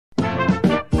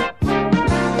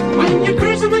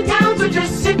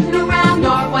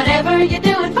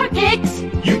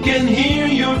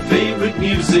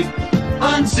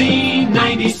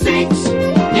Z96.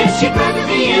 Yes, you'd rather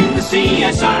be in the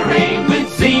CSRA with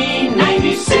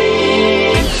Z96.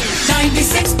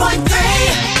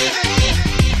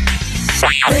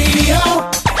 96.3 Radio.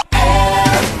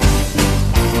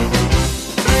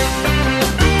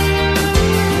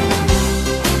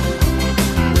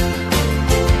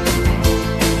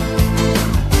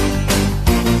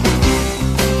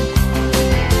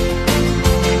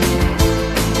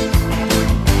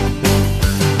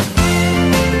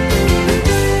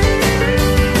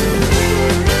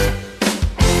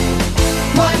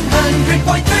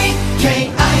 100.3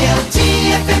 KILT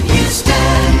FM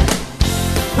Houston.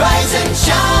 Rise and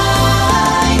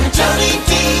shine, Jody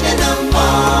Dean in the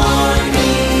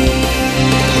morning.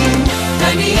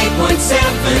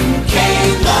 98.7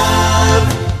 K-Love.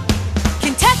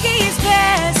 Kentucky's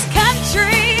best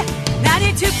country,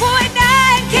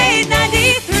 92.9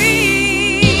 K93.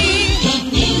 The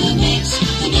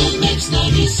new mix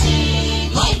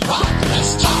 96. Light rock,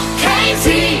 let's talk.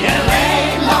 KTLA,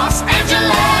 Los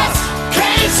Angeles.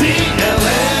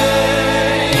 KTLA.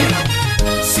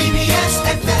 CBS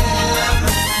FM.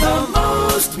 The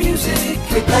most music.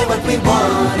 We play what we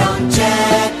want on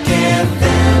Jack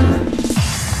FM.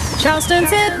 Charleston's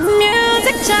hit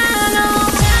music channel.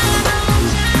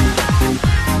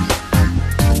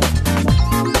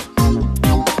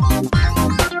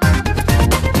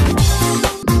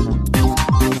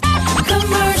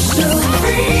 Commercial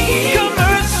free.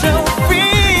 Commercial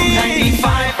free.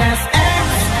 95 FM.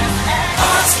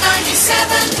 Boss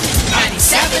 97.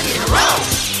 97 in a row.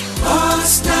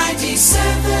 Boss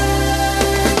 97.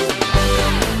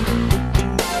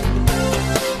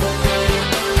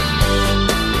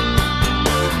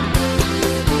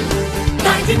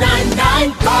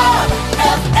 99.9 Bob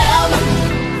FM.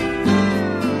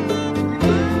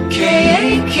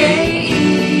 KAKE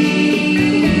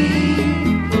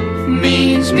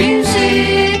means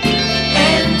music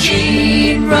and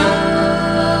genre.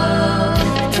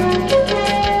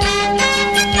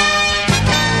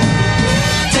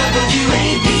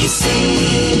 WABC,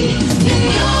 New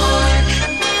York.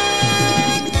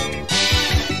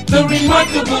 The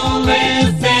remarkable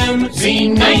FM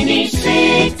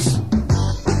Z96.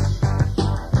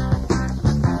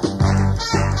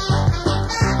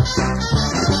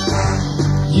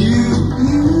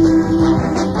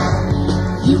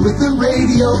 You with the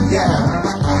radio gal.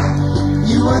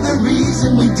 You are the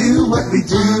reason we do what we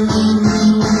do.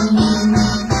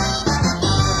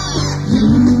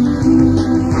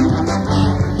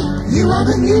 You are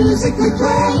the music we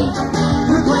play.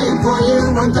 We're playing for you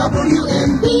on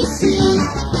WNBC.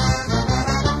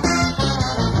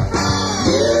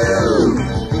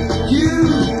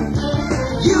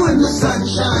 You in the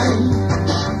sunshine.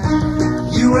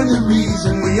 You are the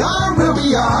reason we are where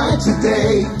we are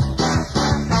today.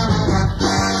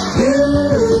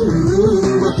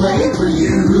 We're playing for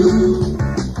you.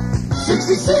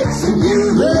 66 and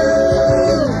you.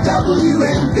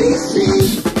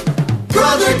 WNBC.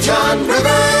 Brother John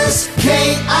Rivers,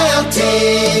 KILT.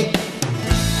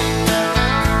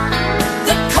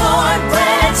 The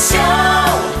Cornbread Show.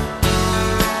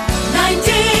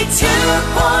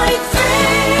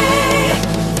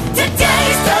 92.3.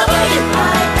 Today's WIL.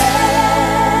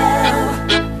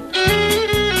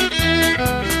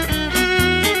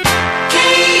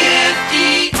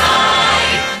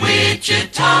 KFDI,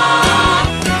 Wichita.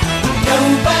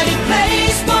 Nobody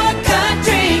plays more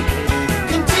country.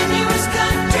 Continuous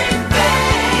country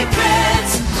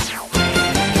favorites.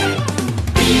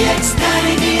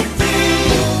 BX93.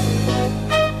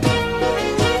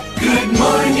 Good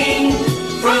morning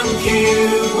from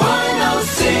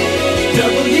Q106.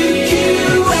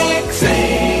 WQXA.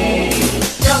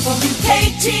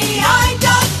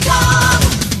 WKTI.com.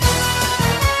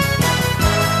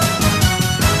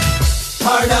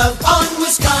 Part of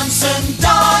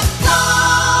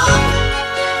onwisconsin.com.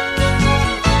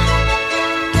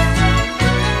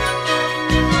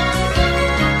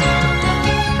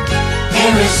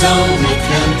 Arizona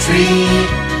Country,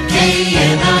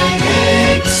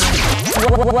 KNIX.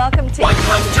 Welcome to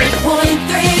 100.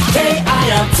 100.3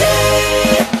 KILT.